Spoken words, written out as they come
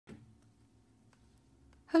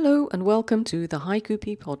Hello and welcome to the Haiku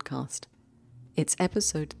Pea podcast. It's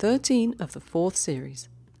episode 13 of the 4th series,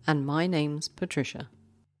 and my name's Patricia.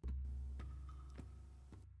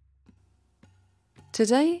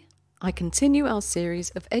 Today, I continue our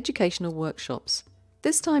series of educational workshops,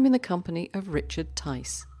 this time in the company of Richard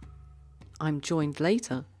Tice. I'm joined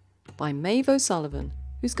later by Maeve O'Sullivan,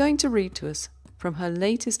 who's going to read to us from her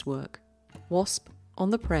latest work, Wasp on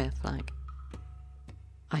the Prayer Flag.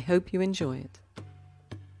 I hope you enjoy it.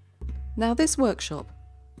 Now, this workshop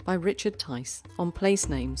by Richard Tice on place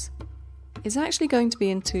names is actually going to be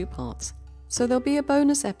in 2 parts, so there'll be a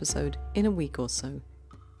bonus episode in a week or so.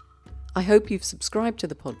 I hope you've subscribed to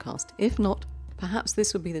the podcast. If not, perhaps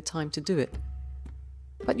this would be the time to do it.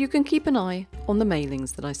 But you can keep an eye on the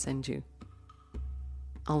mailings that I send you.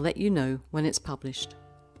 I'll let you know when it's published.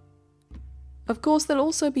 Of course, there'll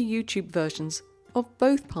also be YouTube versions of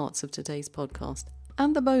both parts of today's podcast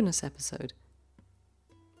and the bonus episode.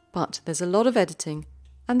 But there's a lot of editing,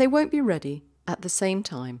 and they won't be ready at the same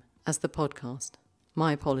time as the podcast.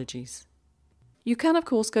 My apologies. You can, of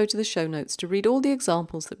course, go to the show notes to read all the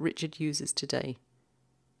examples that Richard uses today.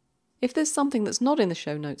 If there's something that's not in the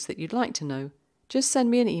show notes that you'd like to know, just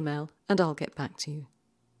send me an email and I'll get back to you.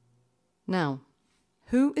 Now,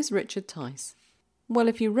 who is Richard Tice? Well,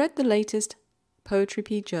 if you read the latest Poetry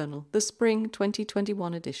Pea Journal, the Spring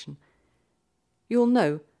 2021 edition, you'll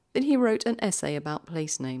know that he wrote an essay about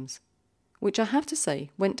place names, which I have to say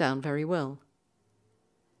went down very well.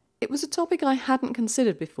 It was a topic I hadn't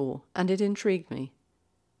considered before, and it intrigued me.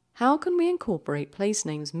 How can we incorporate place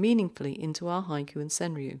names meaningfully into our haiku and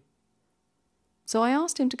senryu? So I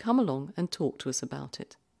asked him to come along and talk to us about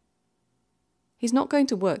it. He's not going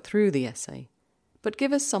to work through the essay, but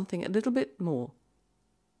give us something a little bit more,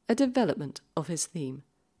 a development of his theme.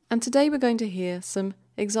 And today we're going to hear some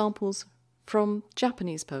examples from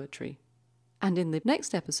Japanese poetry, and in the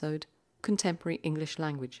next episode, contemporary English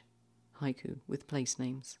language haiku with place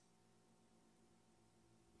names.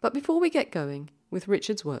 But before we get going with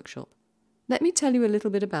Richard's workshop, let me tell you a little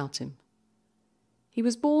bit about him. He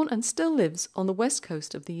was born and still lives on the west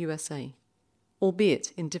coast of the USA,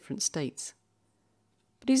 albeit in different states.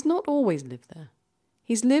 But he's not always lived there.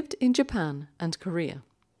 He's lived in Japan and Korea,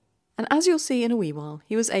 and as you'll see in a wee while,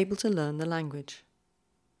 he was able to learn the language.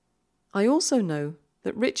 I also know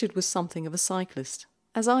that Richard was something of a cyclist,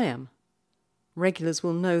 as I am. Regulars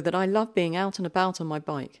will know that I love being out and about on my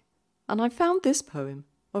bike, and I found this poem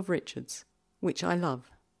of Richard's, which I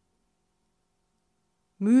love.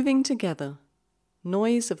 Moving together,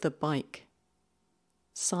 noise of the bike,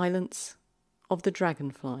 silence of the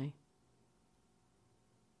dragonfly.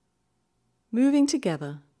 Moving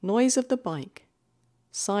together, noise of the bike,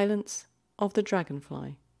 silence of the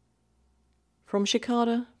dragonfly. From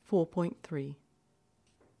Shikada 4.3.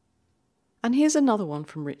 And here's another one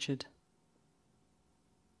from Richard.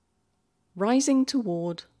 Rising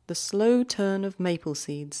toward the slow turn of maple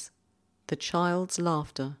seeds, the child's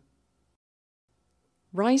laughter.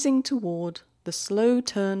 Rising toward the slow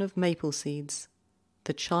turn of maple seeds,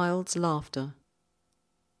 the child's laughter.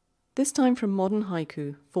 This time from Modern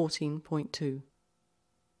Haiku 14.2.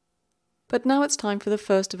 But now it's time for the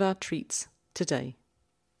first of our treats today.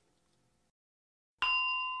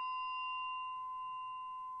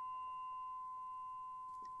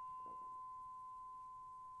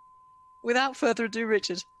 Without further ado,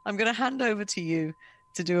 Richard, I'm going to hand over to you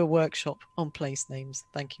to do a workshop on place names.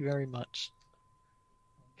 Thank you very much.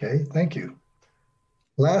 Okay, thank you.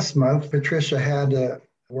 Last month, Patricia had a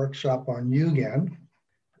workshop on Yugen.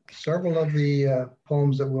 Several of the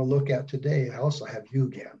poems that we'll look at today also have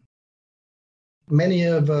Yugen. Many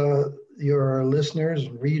of your listeners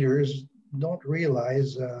and readers don't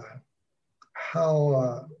realize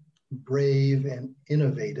how brave and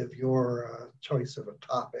innovative your choice of a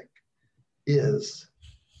topic is,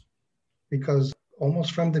 because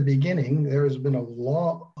almost from the beginning there has been a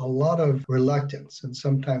lot of reluctance and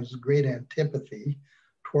sometimes great antipathy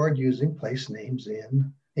toward using place names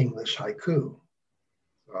in English haiku.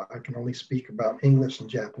 So I can only speak about English and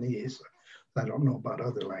Japanese. I don't know about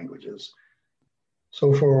other languages.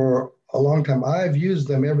 So for a long time I've used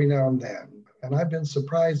them every now and then, and I've been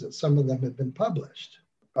surprised that some of them have been published.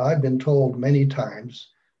 I've been told many times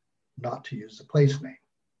not to use the place name.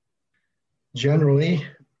 Generally,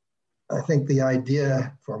 I think the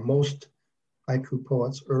idea for most haiku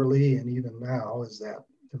poets early and even now is that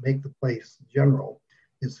to make the place general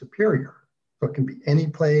is superior. So it can be any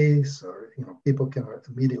place, or people can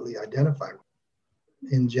immediately identify.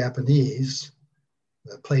 In Japanese,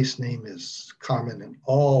 the place name is common in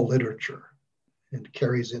all literature and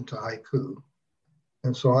carries into haiku.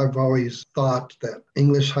 And so I've always thought that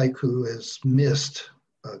English haiku has missed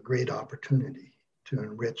a great opportunity to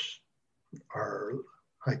enrich our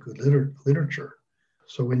haiku literature.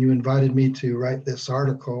 So when you invited me to write this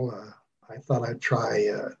article, I thought I'd try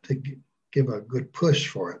to give a good push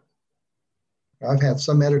for it. I've had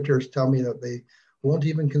some editors tell me that they won't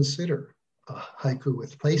even consider a haiku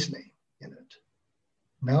with place name in it.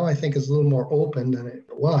 Now I think it's a little more open than it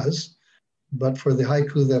was, but for the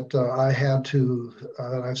haiku that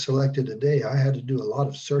I've selected today, I had to do a lot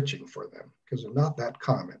of searching for them because they're not that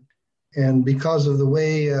common. And because of the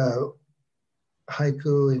way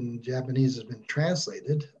haiku in Japanese has been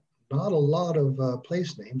translated, not a lot of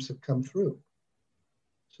place names have come through.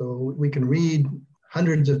 So we can read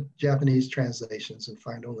hundreds of Japanese translations and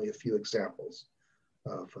find only a few examples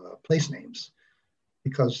of place names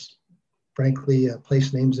because, frankly,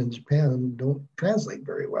 place names in Japan don't translate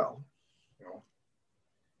very well.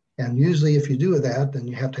 And usually if you do that, then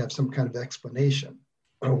you have to have some kind of explanation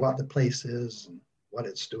of what the place is and what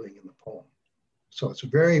it's doing in the poem. So it's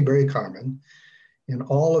very, very common in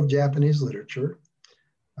all of Japanese literature,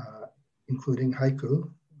 including haiku,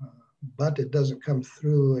 but it doesn't come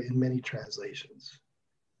through in many translations.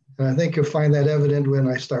 And I think you'll find that evident when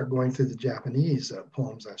I start going through the Japanese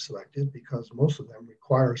poems I've selected, because most of them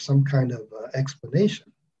require some kind of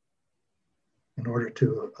explanation in order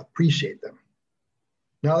to appreciate them.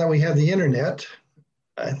 Now that we have the internet,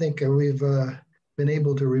 I think we've been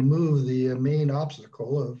able to remove the main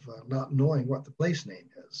obstacle of not knowing what the place name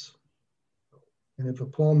is. And if a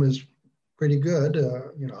poem is pretty good,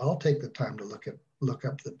 I'll take the time to look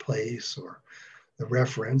up the place or the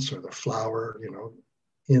reference or the flower,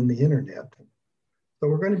 in the internet. So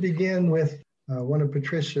we're going to begin with one of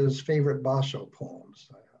Patricia's favorite basho poems.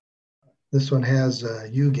 This one has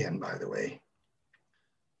yugen, by the way.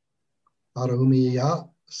 Araumi ya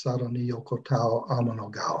sado ni yokotao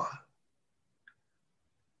Amanogawa.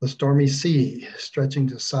 The stormy sea stretching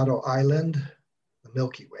to Sado Island, the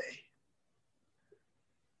Milky Way.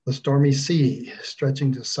 The stormy sea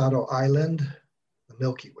stretching to Sado Island, the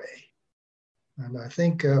Milky Way. And I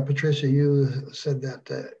think, Patricia, you said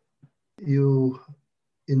that you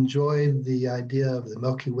enjoyed the idea of the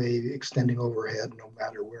Milky Way extending overhead no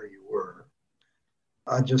matter where you were.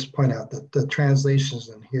 I just point out that the translations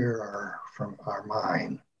in here are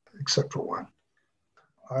mine, except for one.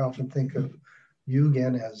 I often think of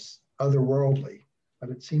yugen as otherworldly, but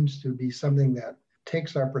it seems to be something that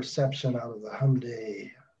takes our perception out of the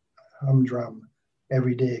humdrum,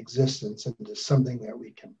 everyday existence into something that we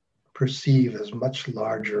can perceive as much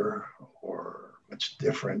larger or much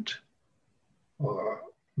different, or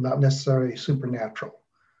not necessarily supernatural,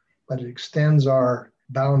 but it extends our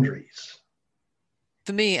boundaries.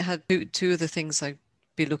 For me, it had two of the things I'd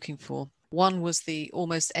be looking for. One was the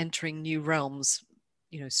almost entering new realms,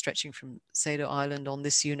 stretching from Sado Island on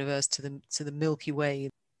this universe to the Milky Way.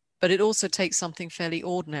 But it also takes something fairly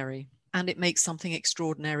ordinary and it makes something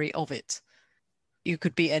extraordinary of it. You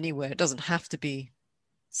could be anywhere. It doesn't have to be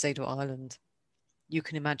Sado Island. You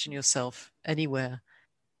can imagine yourself anywhere,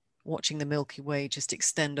 watching the Milky Way just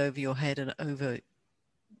extend over your head and over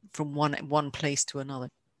from one place to another.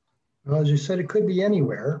 Well, as you said, it could be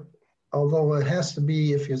anywhere, although it has to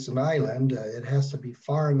be, if it's an island, it has to be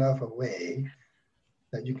far enough away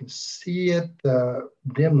that you can see it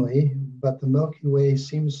dimly, but the Milky Way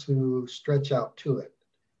seems to stretch out to it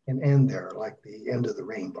and end there, like the end of the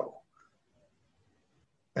rainbow.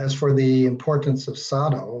 As for the importance of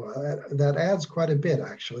Sado, that adds quite a bit,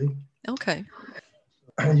 actually. Okay.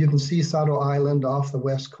 You can see Sado Island off the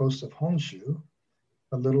west coast of Honshu,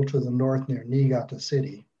 a little to the north near Niigata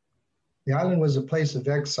City. The island was a place of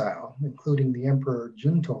exile, including the Emperor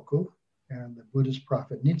Juntoku and the Buddhist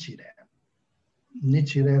prophet Nichiren.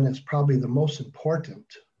 Nichiren is probably the most important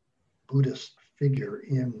Buddhist figure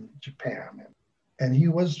in Japan. And he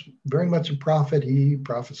was very much a prophet. He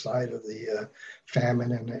prophesied of the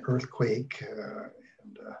famine and the earthquake,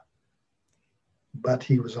 but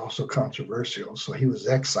he was also controversial. So he was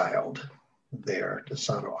exiled there to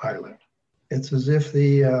Sado Island. It's as if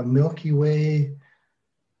the Milky Way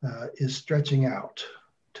is stretching out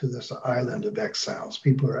to this island of exiles.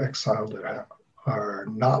 People who are exiled are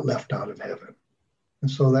not left out of heaven. And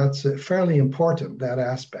so that's fairly important, that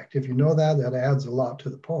aspect. If you know that, that adds a lot to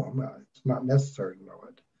the poem. It's not necessary to know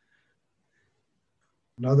it.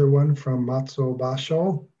 Another one from Matsuo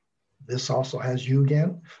Basho. This also has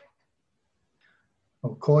yugen.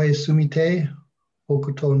 Koe sumite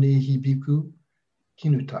hokuto ni hibiku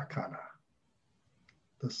kinutakana.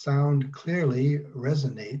 The sound clearly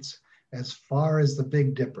resonates as far as the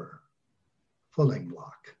Big Dipper, Fulling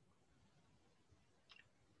Block.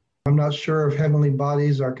 I'm not sure if heavenly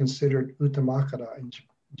bodies are considered utamakara in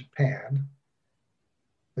Japan,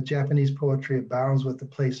 but Japanese poetry abounds with the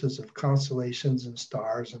places of constellations and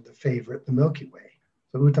stars, and the favorite, the Milky Way.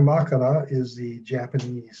 So Utamakara is the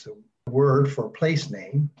Japanese word for place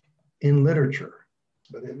name in literature,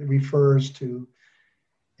 but it refers to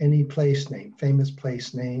any place name, famous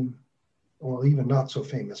place name, or even not so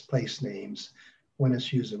famous place names when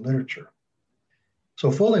it's used in literature. So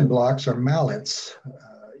fulling blocks are mallets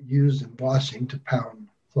used in washing to pound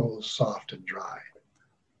clothes soft and dry.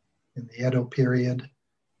 In the Edo period,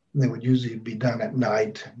 they would usually be done at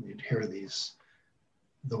night. You'd hear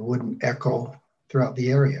the wooden echo throughout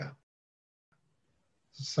the area.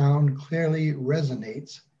 The sound clearly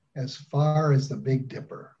resonates as far as the Big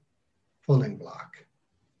Dipper fulling block.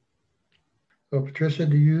 So Patricia,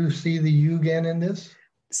 do you see the yugen in this?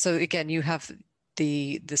 So again, you have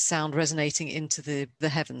the sound resonating into the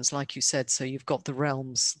heavens, like you said. So you've got the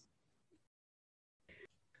realms.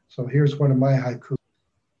 So here's one of my haiku.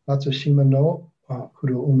 Matsushima no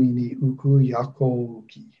kuro umi ni uku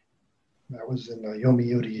yakouki. That was in the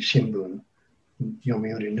Yomiuri Shimbun,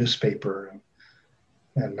 Yomiuri newspaper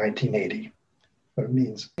in 1980. But it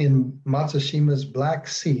means, in Matsushima's Black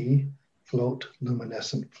Sea float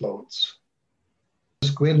luminescent floats.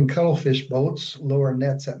 Squid and cuttlefish boats lower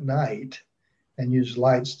nets at night and use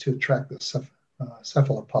lights to attract the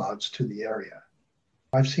cephalopods to the area.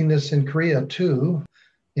 I've seen this in Korea too.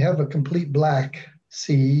 You have a complete black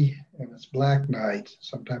sea and it's black night.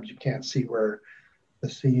 Sometimes you can't see where the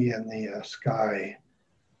sea and the sky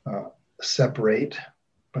separate,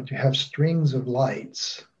 but you have strings of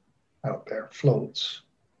lights out there, floats.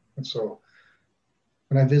 And so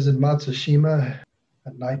when I visited Matsushima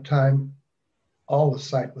at nighttime, all the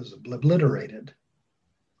site was obliterated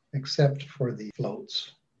except for the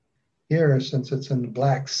floats. Here, since it's in the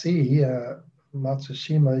Black Sea,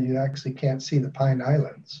 Matsushima, you actually can't see the Pine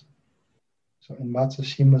Islands. So in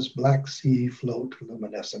Matsushima's Black Sea float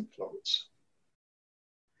luminescent floats.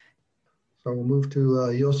 So we'll move to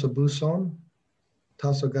Yosabuson,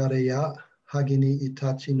 Tasogare ya Hagini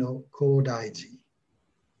Itachi no Kodaiji.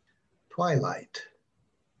 Twilight.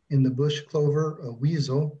 In the bush clover, a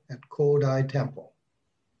weasel at Kodai Temple.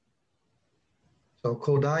 So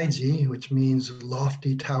Kodaiji, which means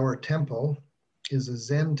lofty tower temple, is a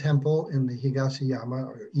Zen temple in the Higashiyama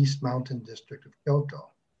or East Mountain district of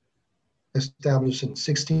Kyoto. Established in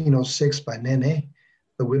 1606 by Nene,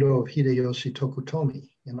 the widow of Hideyoshi Tokutomi,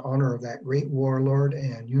 in honor of that great warlord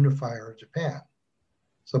and unifier of Japan.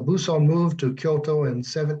 So Buson moved to Kyoto in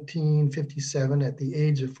 1757 at the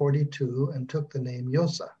age of 42 and took the name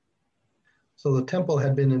Yosa. So the temple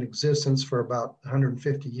had been in existence for about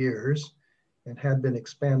 150 years and had been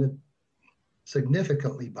expanded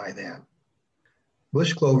significantly by then.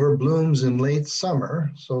 Bush clover blooms in late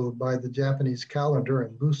summer, so by the Japanese calendar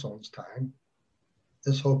in Buson's time,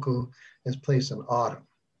 this hokku is placed in autumn.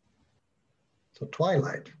 So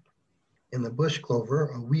twilight. In the bush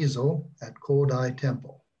clover, a weasel at Kodai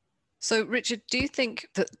Temple. So Richard, do you think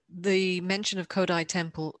that the mention of Kodai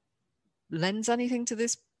Temple lends anything to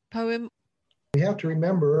this poem? We have to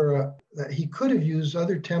remember that he could have used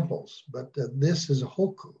other temples, but this is a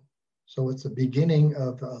hokku. So it's the beginning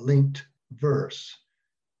of a linked verse.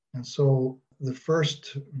 And so the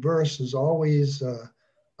first verse is always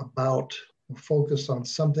about focus on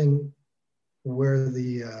something where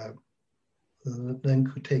the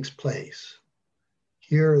linku takes place.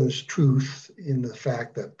 Here there's truth in the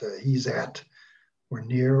fact that he's at or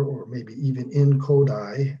near or maybe even in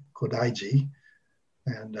Kodaiji,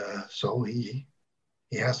 and so he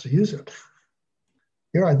has to use it.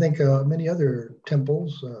 Here I think many other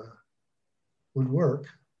temples would work.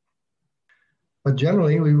 But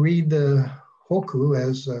generally, we read the hokku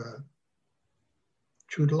as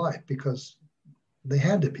true to life because they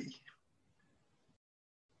had to be.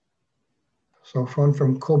 So one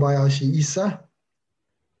from Kobayashi Isa.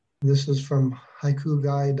 This is from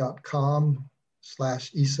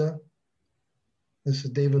haikuguy.com/Isa. This is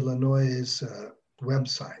David Lanoy's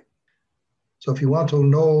website. So if you want to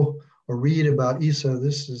know or read about Isa,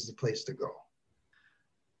 this is the place to go.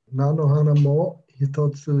 Nanohana mo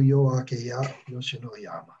hitotsu yoake ya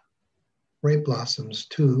Yoshinoyama. Rape blossoms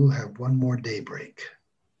too have one more daybreak,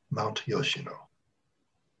 Mount Yoshino.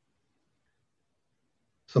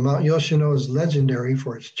 So Mount Yoshino is legendary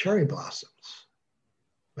for its cherry blossoms,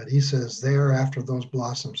 but he says there after those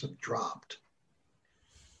blossoms have dropped.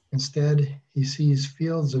 Instead, he sees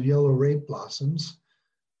fields of yellow rape blossoms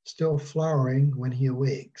still flowering when he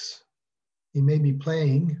awakes. He may be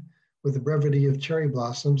playing with the brevity of cherry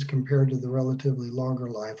blossoms compared to the relatively longer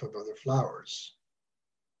life of other flowers.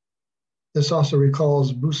 This also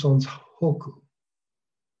recalls Buson's hokku.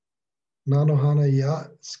 Nanohana ya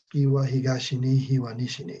tsuki wa higashi ni hiwa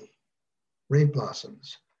nishi ni. Rape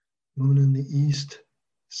blossoms, moon in the east,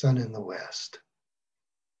 sun in the west.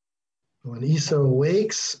 When Isa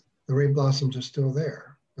awakes, the rape blossoms are still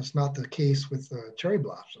there. That's not the case with the cherry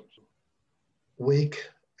blossoms. Wake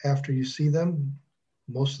after you see them,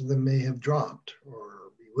 most of them may have dropped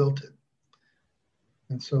or be wilted.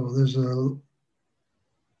 And so there's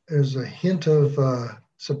a hint of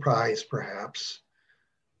surprise, perhaps,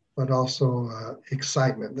 but also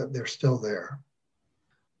excitement that they're still there.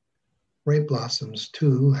 Rape blossoms,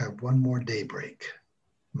 too, have one more daybreak,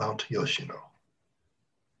 Mount Yoshino.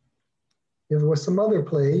 If it was some other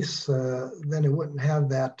place, then it wouldn't have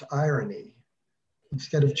that irony.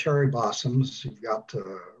 Instead of cherry blossoms, you've got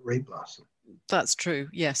rape blossom. That's true,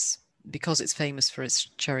 yes, because it's famous for its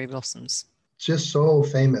cherry blossoms. It's just so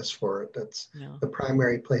famous for it. That's the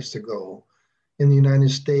primary place to go. In the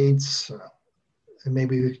United States, and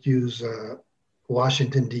maybe we could use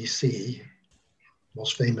Washington, D.C.,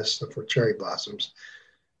 most famous for cherry blossoms.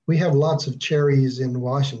 We have lots of cherries in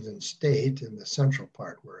Washington State, in the central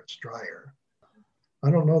part where it's drier. I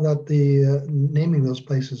don't know that the naming those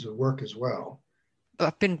places would work as well.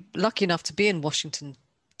 I've been lucky enough to be in Washington,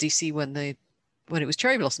 D.C. when it was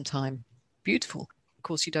cherry blossom time. Beautiful. Of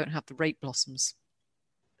course, you don't have the rape blossoms.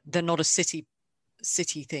 They're not a city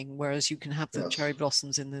thing, whereas you can have the cherry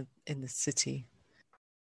blossoms in the city.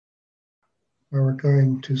 Well, we're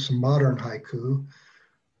going to some modern haiku.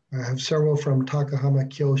 I have several from Takahama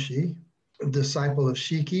Kyoshi, a disciple of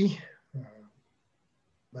Shiki,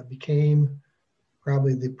 but became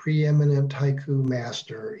probably the preeminent haiku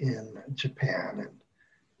master in Japan. And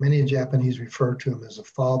many Japanese refer to him as the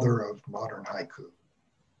father of modern haiku.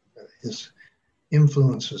 His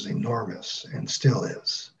influence was enormous and still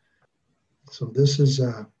is. So this is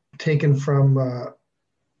taken from a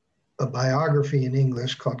biography in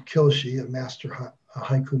English called Kyoshi, a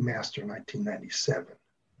haiku master, 1997.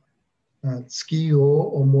 Tsuki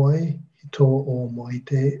o omoi, hito o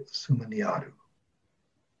omoite suma ni aru.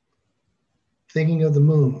 Thinking of the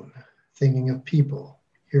moon, thinking of people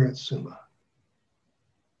here at Suma.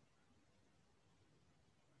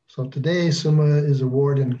 So today, Suma is a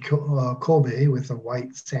ward in Kobe with a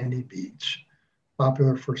white sandy beach,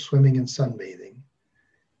 popular for swimming and sunbathing.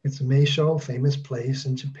 It's a Meisho, famous place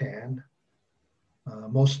in Japan.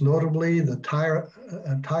 Most notably, the Taira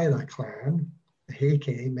clan, the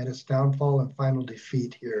Heike, met its downfall and final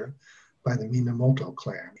defeat here by the Minamoto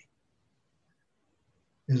clan.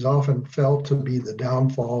 It is often felt to be the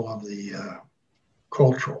downfall of the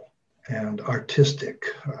cultural and artistic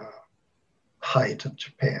height of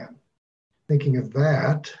Japan. Thinking of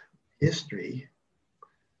that history,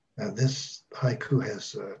 this haiku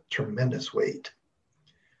has tremendous weight.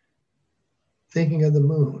 Thinking of the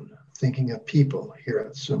moon, thinking of people here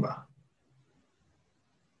at Suma.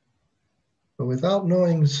 But without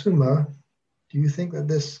knowing Suma, do you think that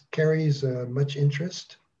this carries much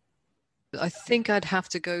interest? I think I'd have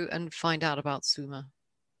to go and find out about Suma.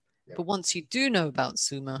 Yeah. But once you do know about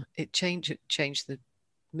Suma, it changed the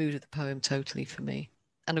mood of the poem totally for me.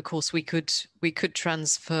 And of course, we could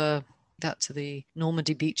transfer that to the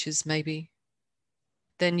Normandy beaches, maybe.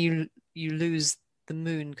 Then you lose the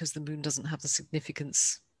moon because the moon doesn't have the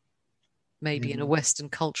significance maybe in a Western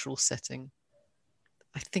cultural setting.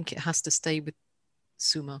 I think it has to stay with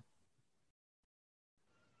Suma.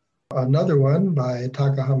 Another one by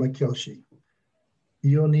Takahama Kyoshi.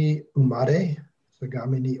 Iyo ni umare,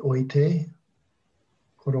 sagami ni oite,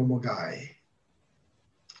 koromo gai.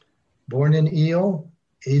 Born in Iyo,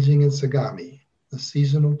 aging in Sagami, the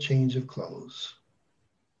seasonal change of clothes.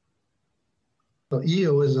 So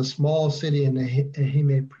Iyo is a small city in the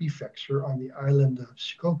Ehime prefecture on the island of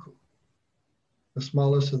Shikoku, the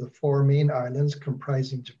smallest of the four main islands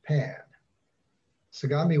comprising Japan.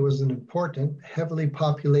 Sagami was an important, heavily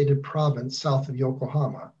populated province south of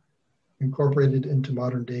Yokohama, incorporated into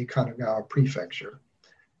modern-day Kanagawa prefecture.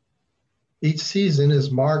 Each season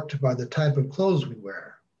is marked by the type of clothes we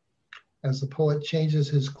wear. As the poet changes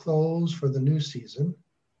his clothes for the new season,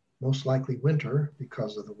 most likely winter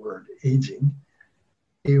because of the word aging,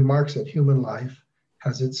 he remarks that human life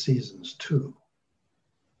has its seasons too.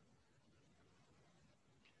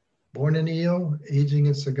 Born in Iyo, aging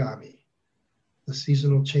in Sagami, the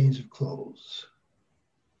seasonal change of clothes.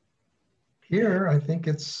 Here, I think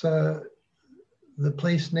it's the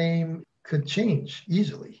place name could change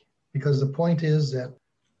easily because the point is that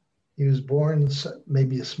he was born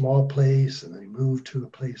maybe a small place and then he moved to a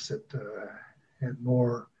place that had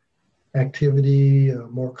more activity,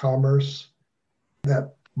 more commerce.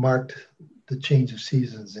 That marked the change of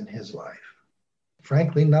seasons in his life.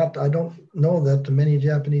 frankly, I don't know that many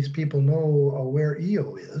Japanese people know where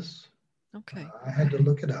Iyo is. Okay. I had to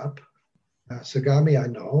look it up. Sagami, I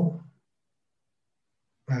know.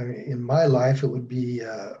 In my life, it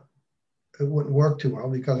wouldn't work too well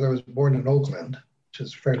because I was born in Oakland, which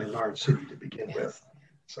is a fairly large city to begin with.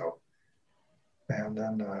 So, and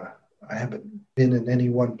then I haven't been in any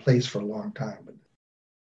one place for a long time.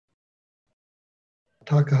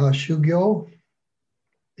 Takaha Shugyo,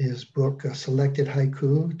 his book, Selected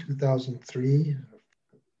Haiku, 2003,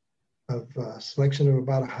 of a selection of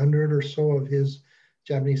about 100 or so of his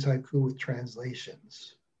Japanese haiku with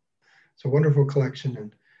translations. It's a wonderful collection,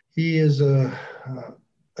 and he is a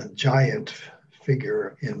giant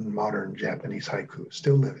figure in modern Japanese haiku,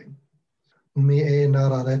 still living. Umi e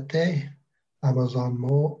nararete, Amazon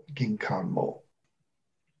mo, Ginkan mo.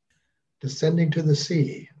 Descending to the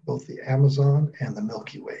sea, both the Amazon and the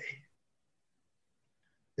Milky Way.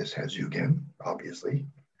 This has Yugen, obviously.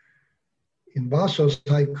 In Basho's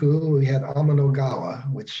haiku, we had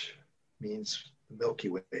Amanogawa, which means the Milky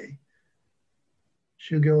Way.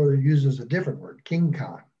 Shugyo uses a different word,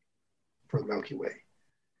 Ginkan, for the Milky Way.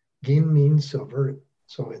 Gin means silver,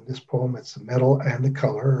 so in this poem, it's the metal and the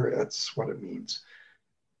color. That's what it means.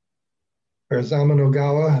 Whereas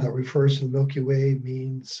Amanogawa, that refers to the Milky Way,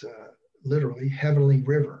 means literally heavenly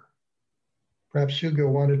river. Perhaps Shugyo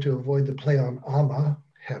wanted to avoid the play on Ama,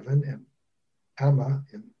 heaven, and Ama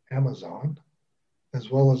in Amazon,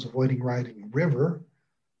 as well as avoiding writing river,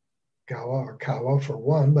 gawa or kawa for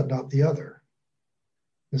one, but not the other.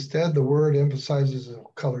 Instead, the word emphasizes the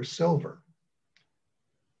color silver.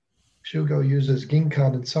 Shugyo uses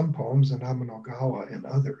Ginkan in some poems and Amanogawa in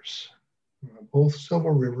others. Both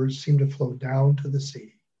silver rivers seem to flow down to the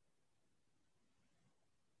sea.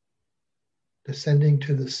 Descending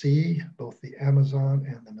to the sea, both the Amazon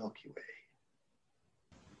and the Milky Way.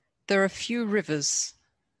 There are few rivers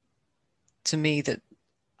to me that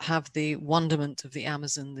have the wonderment of the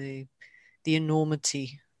Amazon, the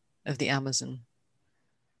enormity of the Amazon.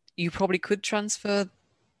 You probably could transfer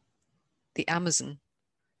the Amazon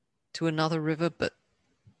to another river, but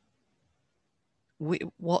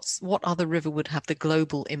what other river would have the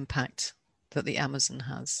global impact that the Amazon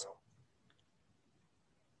has?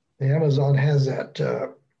 The Amazon has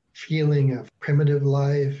that feeling of primitive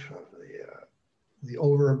life, of the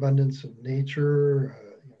overabundance of nature,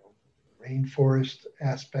 rainforest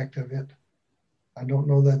aspect of it. I don't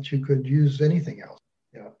know that you could use anything else.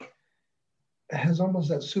 It has almost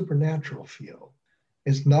that supernatural feel.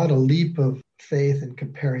 It's not a leap of faith in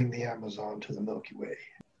comparing the Amazon to the Milky Way.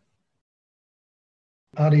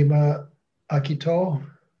 Arima Akito,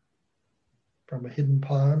 From a Hidden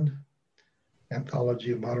Pond,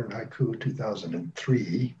 Anthology of Modern Haiku,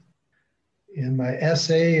 2003. In my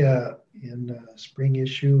essay in the spring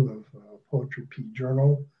issue of Poetry P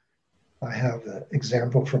Journal, I have an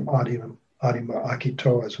example from Arima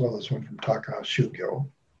Akito as well as one from Takaha Shugyo.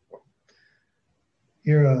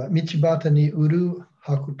 Here, Michibata ni uru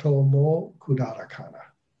hakuto mo kudara kana.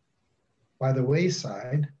 By the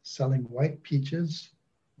wayside, selling white peaches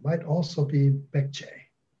might also be bekche.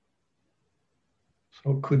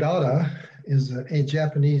 So Kudara is a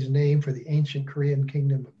Japanese name for the ancient Korean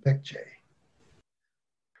kingdom of Baekje.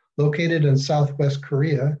 Located in southwest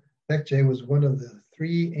Korea, Baekje was one of the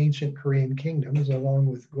three ancient Korean kingdoms, along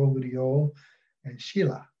with Goguryeo and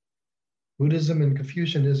Shilla. Buddhism and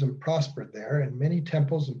Confucianism prospered there, and many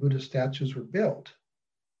temples and Buddhist statues were built.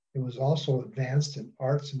 It was also advanced in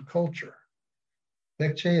arts and culture.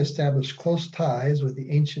 Baekje established close ties with the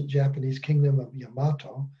ancient Japanese kingdom of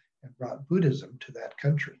Yamato and brought Buddhism to that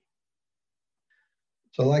country.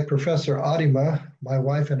 So like Professor Arima, my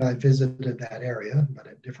wife and I visited that area, but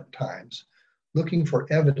at different times, looking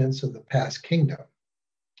for evidence of the past kingdom.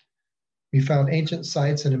 We found ancient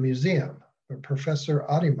sites in a museum, but Professor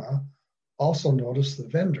Arima also noticed the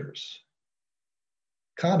vendors.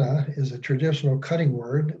 Kana is a traditional cutting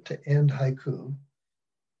word to end haiku,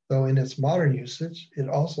 though in its modern usage, it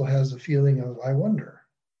also has a feeling of I wonder.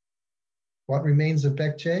 What remains of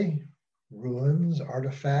Baekje? Ruins,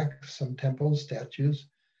 artifacts, some temples, statues,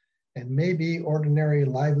 and maybe ordinary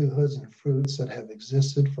livelihoods and fruits that have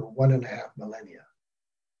existed for 1.5 millennia.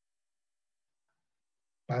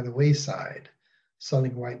 By the wayside,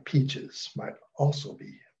 selling white peaches might also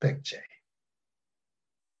be Baekje.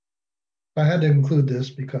 I had to include this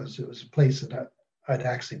because it was a place that I'd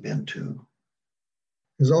actually been to.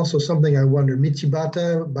 There's also something I wonder,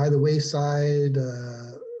 Michibata, by the wayside,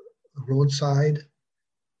 roadside,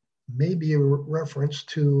 may be a reference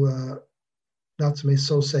to Natsume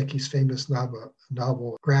Soseki's famous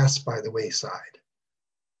novel, Grass by the Wayside.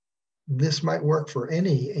 this might work for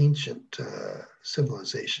any ancient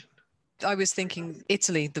civilization. I was thinking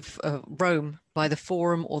Italy, Rome, by the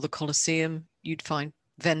Forum or the Colosseum, you'd find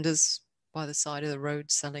vendors by the side of the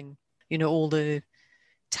road selling, all the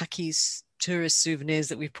tacky tourist souvenirs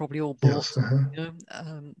that we've probably all bought. Yes,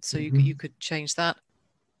 uh-huh. So you could change that.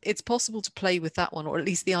 It's possible to play with that one, or at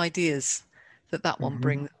least the ideas that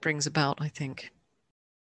one brings about, I think.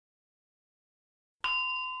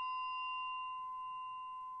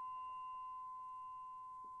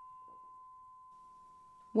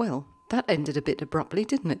 Well, that ended a bit abruptly,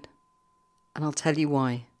 didn't it? And I'll tell you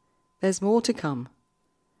why. There's more to come.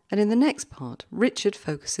 And in the next part, Richard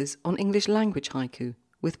focuses on English language haiku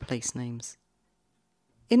with place names.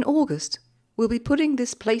 In August, we'll be putting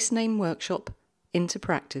this place name workshop into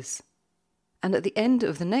practice. And at the end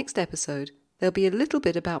of the next episode, there'll be a little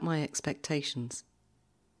bit about my expectations.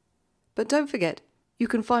 But don't forget, you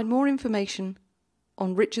can find more information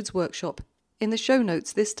on Richard's workshop in the show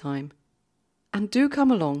notes this time. And do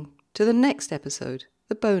come along to the next episode,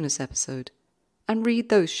 the bonus episode, and read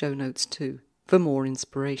those show notes too for more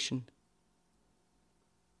inspiration.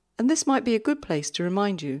 And this might be a good place to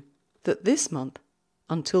remind you that this month,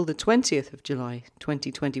 until the 20th of July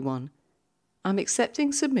 2021, I'm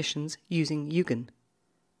accepting submissions using Yugen.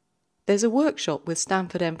 There's a workshop with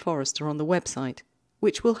Stanford M. Forrester on the website,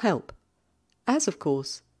 which will help, as of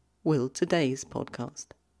course will today's podcast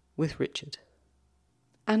with Richard.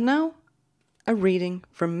 And now, a reading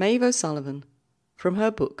from Maeve O'Sullivan from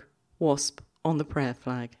her book, Wasp on the Prayer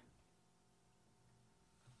Flag.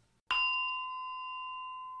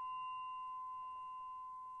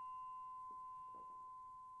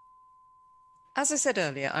 As I said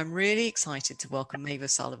earlier, I'm really excited to welcome Maeve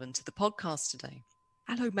O'Sullivan to the podcast today.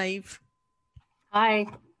 Hello, Maeve. Hi.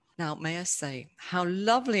 Now, may I say how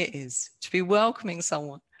lovely it is to be welcoming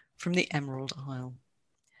someone from the Emerald Isle.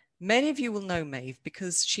 Many of you will know Maeve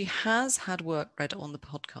because she has had work read on the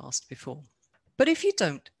podcast before. But if you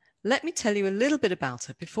don't, let me tell you a little bit about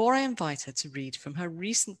her before I invite her to read from her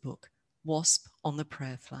recent book, Wasp on the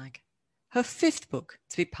Prayer Flag, her 5th book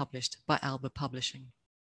to be published by Alba Publishing.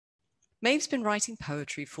 Maeve's been writing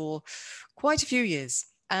poetry for quite a few years,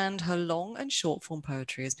 and her long and short form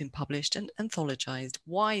poetry has been published and anthologized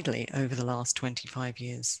widely over the last 25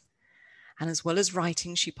 years. And as well as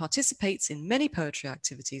writing, she participates in many poetry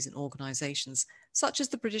activities and organisations, such as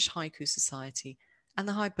the British Haiku Society and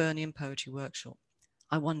the Hibernian Poetry Workshop.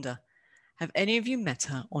 I wonder, have any of you met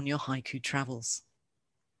her on your haiku travels?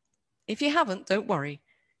 If you haven't, don't worry.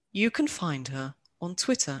 You can find her on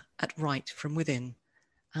Twitter at Write From Within.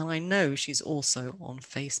 And I know she's also on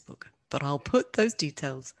Facebook, but I'll put those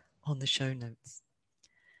details on the show notes.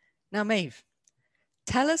 Now, Maeve,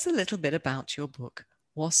 tell us a little bit about your book,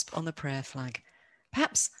 Wasp on the Prayer Flag.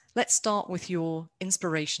 Perhaps let's start with your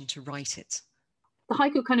inspiration to write it. The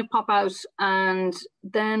haiku kind of pop out, and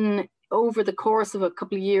then over the course of a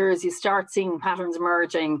couple of years, you start seeing patterns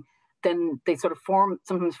emerging. Then they sort of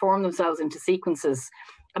sometimes form themselves into sequences.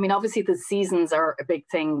 I mean, obviously the seasons are a big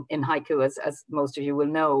thing in haiku, as most of you will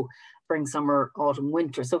know, spring, summer, autumn,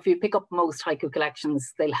 winter. So if you pick up most haiku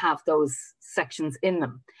collections, they'll have those sections in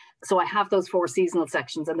them. So I have those 4 seasonal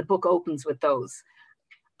sections, and the book opens with those.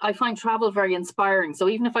 I find travel very inspiring. So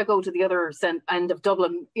even if I go to the other end of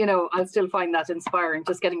Dublin, I'll still find that inspiring,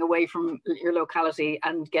 just getting away from your locality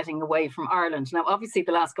and getting away from Ireland. Now, obviously,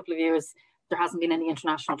 the last couple of years, there hasn't been any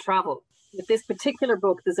international travel. With this particular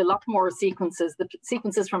book, there's a lot more sequences. The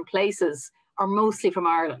sequences from places are mostly from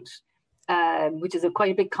Ireland, which is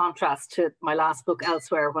quite a big contrast to my last book,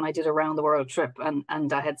 Elsewhere, when I did a round the world trip,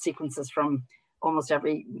 and I had sequences from almost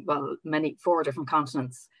 4 different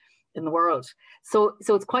continents in the world. So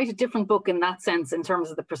it's quite a different book in that sense, in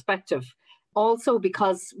terms of the perspective. Also,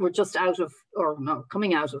 because we're just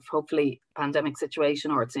coming out of hopefully pandemic situation,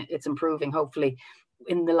 or it's improving hopefully.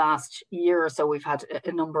 In the last year or so, we've had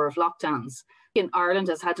a number of lockdowns. In Ireland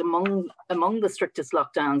has had among the strictest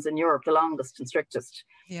lockdowns in Europe, the longest and strictest.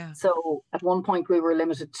 Yeah. So at one point we were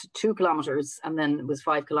limited to 2 kilometres, and then it was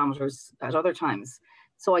 5 kilometres at other times.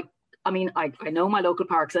 So I know my local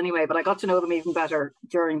parks anyway, but I got to know them even better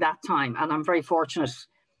during that time. And I'm very fortunate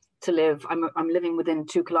to live. I'm living within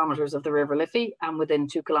 2 kilometres of the River Liffey and within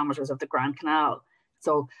 2 kilometres of the Grand Canal.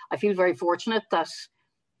 So I feel very fortunate that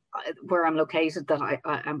where I'm located, that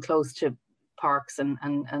I'm close to parks and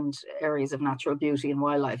areas of natural beauty and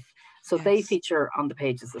wildlife. So yes, they feature on the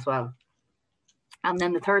pages as well. And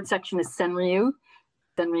then the 3rd section is Senryu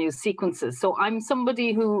sequences. So I'm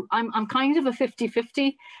somebody who, I'm kind of a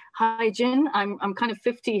 50-50 Haijin. I'm kind of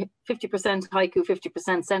 50% haiku,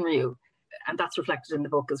 50% Senryu. and that's reflected in the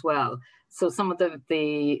book as well. So some of the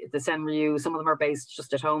senryu, some of them are based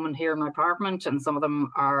just at home and here in my apartment, and some of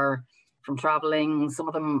them are from traveling. Some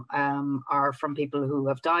of them are from people who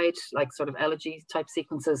have died, like sort of elegy type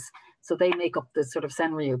sequences. So they make up the sort of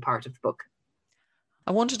senryu part of the book.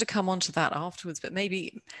 I wanted to come on to that afterwards, but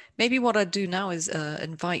maybe what I'd do now is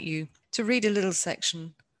invite you to read a little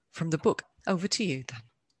section from the book. Over to you, Dan.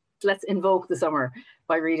 Let's invoke the summer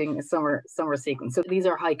by reading a summer sequence. So these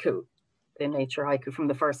are haiku, the nature haiku from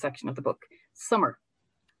the first section of the book. Summer.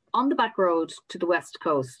 On the back road to the west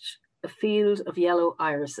coast, a field of yellow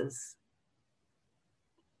irises.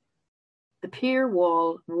 The pier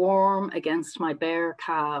wall warm against my bare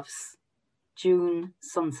calves, June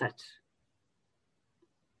sunset.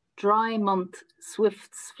 Dry month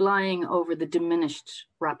swifts flying over the diminished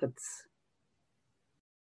rapids.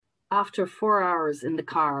 After 4 hours in the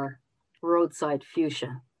car, roadside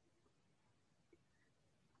fuchsia.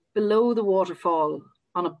 Below the waterfall,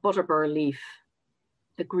 on a butterbur leaf,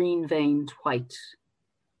 the green-veined white.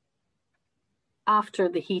 After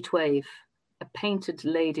the heat wave, a painted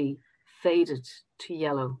lady faded to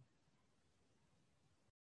yellow.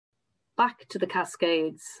 Back to the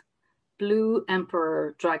Cascades, blue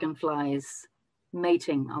emperor dragonflies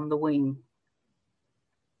mating on the wing.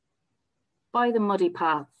 By the muddy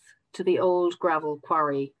path to the old gravel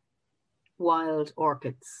quarry, wild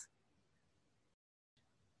orchids.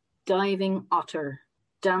 Diving otter,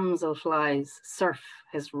 damselflies surf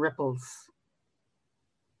his ripples.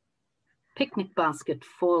 Picnic basket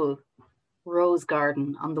full, rose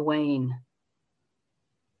garden on the wane.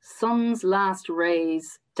 Sun's last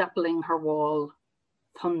rays dappling her wall,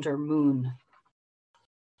 thunder moon.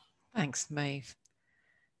 Thanks, Maeve.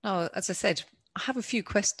 Now, as I said, I have a few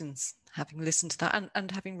questions, having listened to that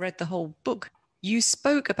and having read the whole book. You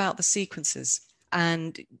spoke about the sequences,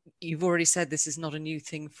 and you've already said this is not a new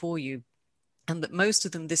thing for you, and that most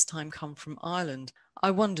of them this time come from Ireland.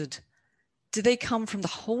 I wondered, do they come from the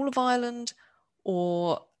whole of Ireland,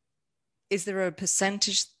 or is there a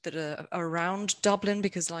percentage that are around Dublin?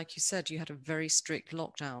 Because like you said, you had a very strict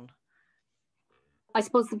lockdown. I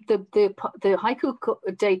suppose the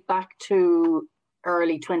haiku date back to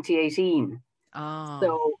early 2018.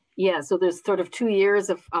 So yeah, so there's sort of 2 years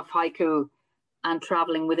of haiku and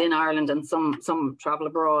traveling within Ireland and some travel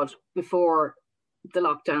abroad before the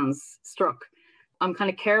lockdowns struck. I'm kind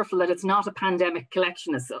of careful that it's not a pandemic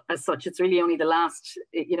collection as such. It's really only the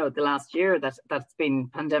last year that's been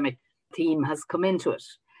pandemic theme has come into it.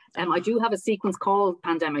 I do have a sequence called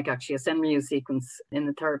Pandemic, actually, a senryu sequence in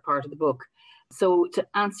the third part of the book. So to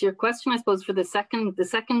answer your question, I suppose for the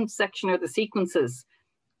second section are the sequences.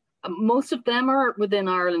 Most of them are within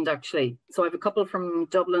Ireland, actually. So I have a couple from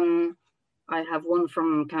Dublin. I have one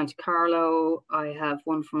from County Carlow. I have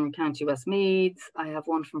one from County Westmeath. I have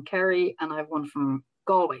one from Kerry, and I have one from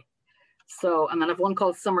Galway. So, and then I have one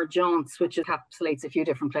called Summer Jaunts, which encapsulates a few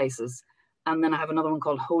different places. And then I have another one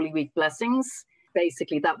called Holy Week Blessings.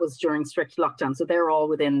 Basically, that was during strict lockdown. So they're all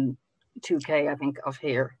within 2K, I think, of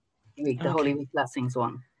here. The Holy Week Blessings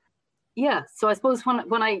one. Yeah, so I suppose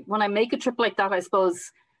when I make a trip like that, I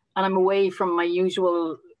suppose, and I'm away from my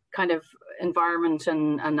usual kind of environment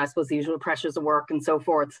and I suppose the usual pressures of work and so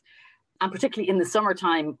forth, and particularly in the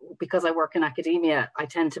summertime, because I work in academia, I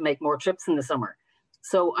tend to make more trips in the summer.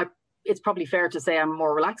 So it's probably fair to say I'm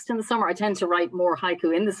more relaxed in the summer. I tend to write more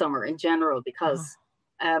haiku in the summer in general because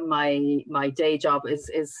my day job is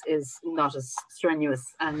not as strenuous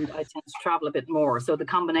and I tend to travel a bit more. So the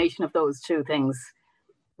combination of those two things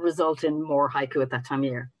result in more haiku at that time of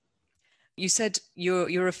year. You said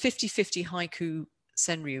you're a 50-50 haiku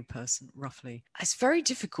senryu person, roughly. It's very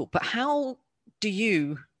difficult, but how do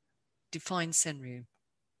you define senryu?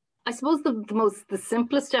 I suppose the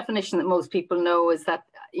simplest definition that most people know is that,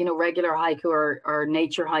 regular haiku or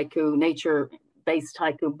nature haiku, nature-based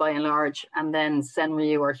haiku by and large, and then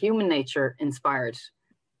senryu or human nature inspired.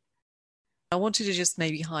 I wanted to just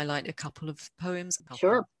maybe highlight a couple of poems.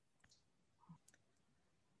 Sure.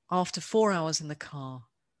 After 4 hours in the car,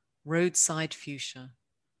 roadside fuchsia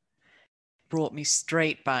brought me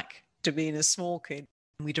straight back to being a small kid.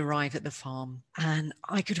 We'd arrive at the farm and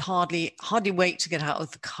I could hardly wait to get out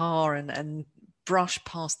of the car and brush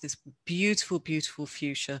past this beautiful, beautiful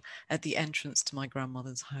fuchsia at the entrance to my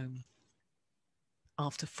grandmother's home.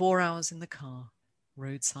 After 4 hours in the car,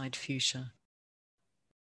 roadside fuchsia.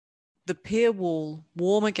 The pier wall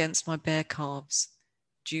warm against my bare calves,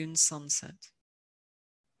 June sunset.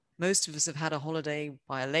 Most of us have had a holiday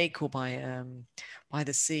by a lake or by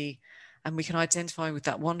the sea, and we can identify with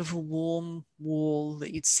that wonderful warm wall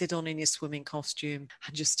that you'd sit on in your swimming costume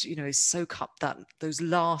and just, soak up those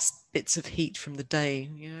last bits of heat from the day,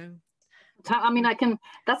 I mean,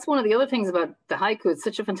 that's one of the other things about the haiku. It's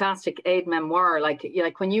such a fantastic aid memoir. Like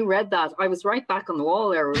when you read that, I was right back on the wall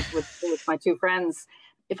there with my two friends.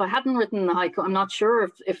 If I hadn't written the haiku, I'm not sure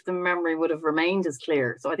if the memory would have remained as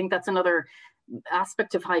clear. So I think that's another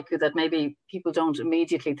aspect of haiku that maybe people don't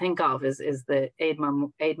immediately think of is the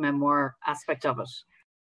aid memoir aspect of it.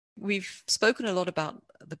 We've spoken a lot about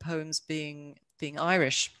the poems being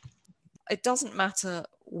Irish. It doesn't matter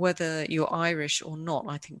whether you're Irish or not.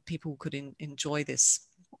 I think people could enjoy this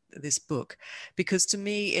book, because to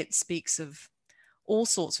me it speaks of all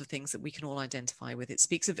sorts of things that we can all identify with. It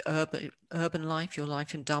speaks of urban life, your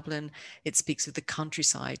life in Dublin. It speaks of the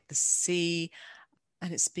countryside, the sea,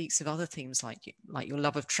 and it speaks of other themes like your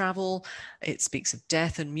love of travel. It speaks of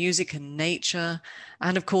death and music and nature.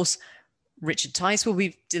 And of course, Richard Tice will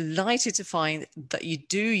be delighted to find that you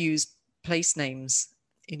do use place names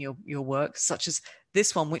in your work, such as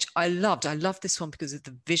this one, which I loved. I love this one because of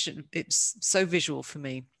the vision. It's so visual for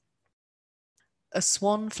me. A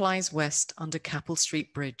swan flies west under Capel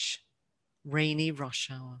Street Bridge, rainy rush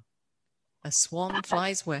hour. A swan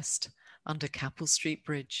flies west under Capel Street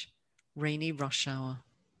Bridge, rainy rush hour.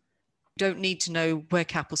 You don't need to know where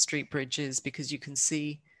Capel Street Bridge is, because you can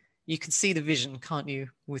see the vision, can't you,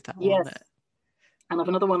 with that one there? And I have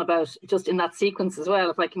another one about just in that sequence as well,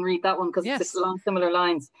 if I can read that one, because it's along similar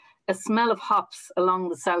lines. A smell of hops along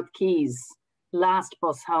the South Quays, last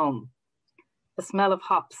bus home. A smell of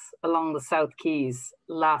hops along the South Quays,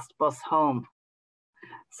 last bus home.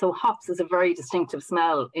 So hops is a very distinctive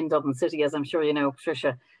smell in Dublin City, as I'm sure you know,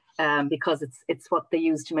 Patricia, because it's what they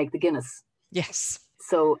use to make the Guinness. Yes.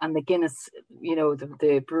 So, and the Guinness,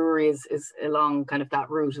 the brewery is along kind of that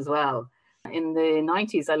route as well. In the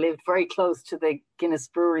 90s, I lived very close to the Guinness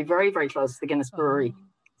brewery, very, very close to the Guinness brewery.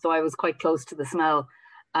 So I was quite close to the smell.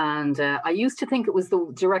 And I used to think it was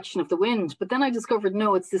the direction of the wind, but then I discovered,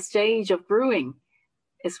 no, it's the stage of brewing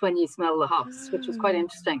is when you smell the hops, which was quite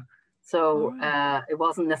interesting. So it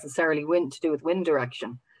wasn't necessarily wind to do with wind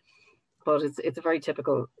direction, but it's a very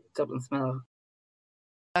typical Dublin smell.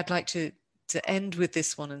 I'd like to end with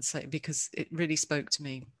this one and say, because it really spoke to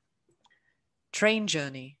me. Train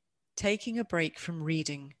journey. Taking a break from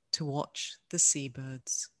reading to watch the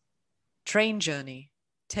seabirds. Train journey,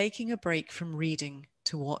 taking a break from reading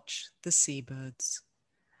to watch the seabirds.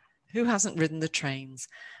 Who hasn't ridden the trains?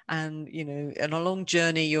 And, in a long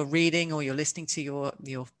journey, you're reading or you're listening to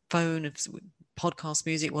your phone, podcast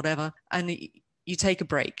music, whatever, and you take a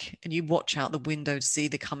break and you watch out the window to see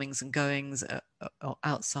the comings and goings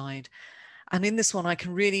outside. And in this one, I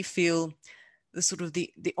can really feel the sort of the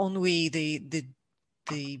ennui,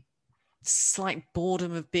 the slight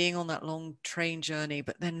boredom of being on that long train journey,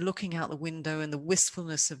 but then looking out the window and the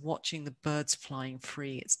wistfulness of watching the birds flying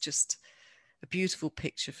free. It's just a beautiful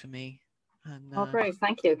picture for me. And, great,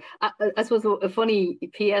 thank you. I suppose a funny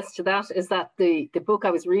PS to that is that the book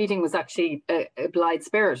I was reading was actually a Blythe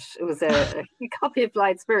Spirit. It was a copy of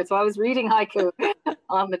Blythe Spirit. So I was reading haiku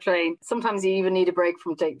on the train. Sometimes you even need a break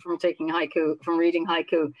from reading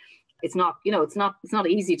haiku. It's not, it's not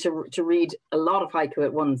easy to read a lot of haiku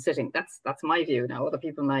at one sitting. That's my view. Now, other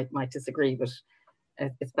people might disagree, but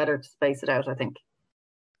it's better to space it out, I think.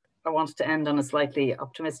 I wanted to end on a slightly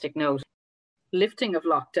optimistic note. Lifting of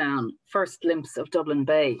lockdown, first glimpse of Dublin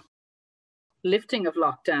Bay. Lifting of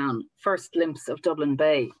lockdown, first glimpse of Dublin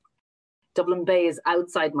Bay. Dublin Bay is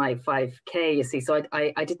outside my 5K, you see, so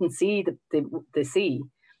I didn't see the sea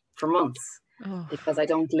for months. Because I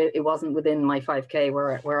don't live, it wasn't within my 5K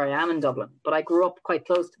where I am in Dublin, but I grew up quite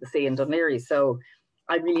close to the sea in Dún Laoghaire, so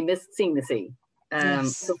I really missed seeing the sea.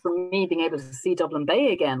 So for me, being able to see Dublin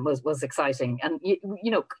Bay again was exciting, and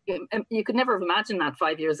you could never have imagined that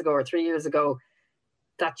 5 years ago or 3 years ago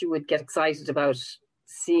that you would get excited about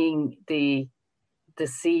seeing the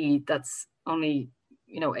sea that's only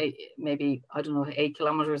maybe 8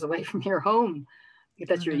 kilometers away from your home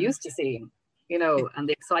that you're used to seeing. And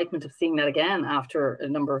the excitement of seeing that again after a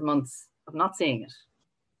number of months of not seeing it.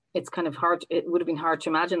 It's kind of hard. It would have been hard to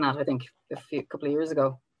imagine that, I think, a couple of years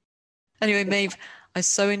ago. Anyway, Maeve, I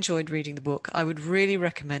so enjoyed reading the book. I would really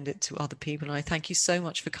recommend it to other people. And I thank you so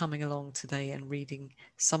much for coming along today and reading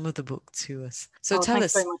some of the book to us. So tell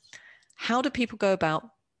us, how do people go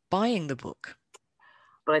about buying the book?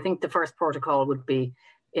 But I think the first protocol would be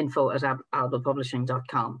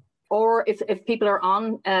info@albelpublishing.com. Or if people are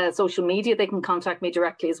on social media, they can contact me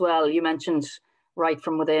directly as well. You mentioned Write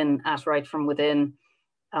From Within, @WriteFromWithin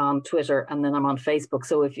on Twitter, and then I'm on Facebook.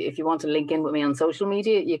 So if you want to link in with me on social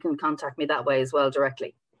media, you can contact me that way as well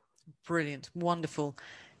directly. Brilliant. Wonderful.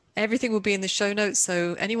 Everything will be in the show notes.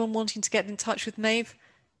 So anyone wanting to get in touch with Maeve,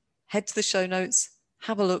 head to the show notes,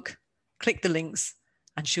 have a look, click the links,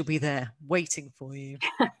 and she'll be there waiting for you.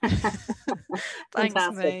 Thanks,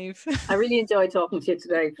 Fantastic. Maeve. I really enjoyed talking to you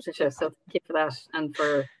today, Patricia. So thank you for that and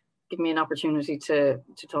for giving me an opportunity to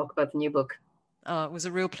talk about the new book. Oh, it was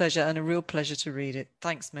a real pleasure and a real pleasure to read it.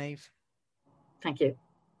 Thanks, Maeve. Thank you.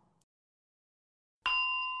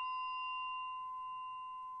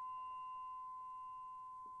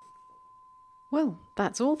 Well,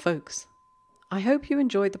 that's all, folks. I hope you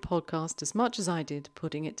enjoyed the podcast as much as I did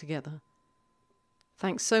putting it together.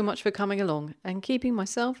 Thanks so much for coming along and keeping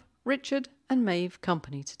myself, Richard, and Maeve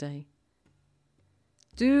company today.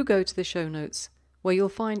 Do go to the show notes where you'll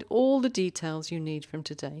find all the details you need from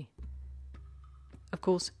today. Of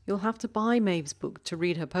course, you'll have to buy Maeve's book to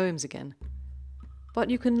read her poems again, but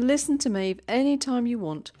you can listen to Maeve anytime you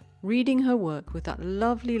want, reading her work with that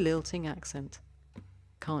lovely lilting accent.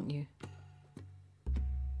 Can't you?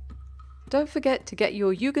 Don't forget to get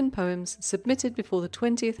your Jugend poems submitted before the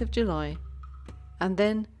 20th of July. And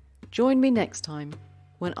then join me next time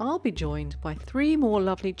when I'll be joined by 3 more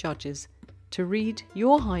lovely judges to read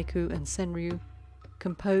your haiku and senryu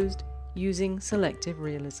composed using selective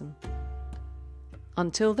realism.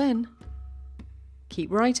 Until then,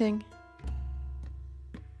 keep writing.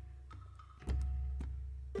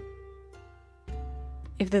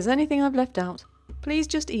 If there's anything I've left out, please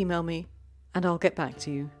just email me and I'll get back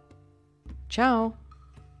to you. Ciao!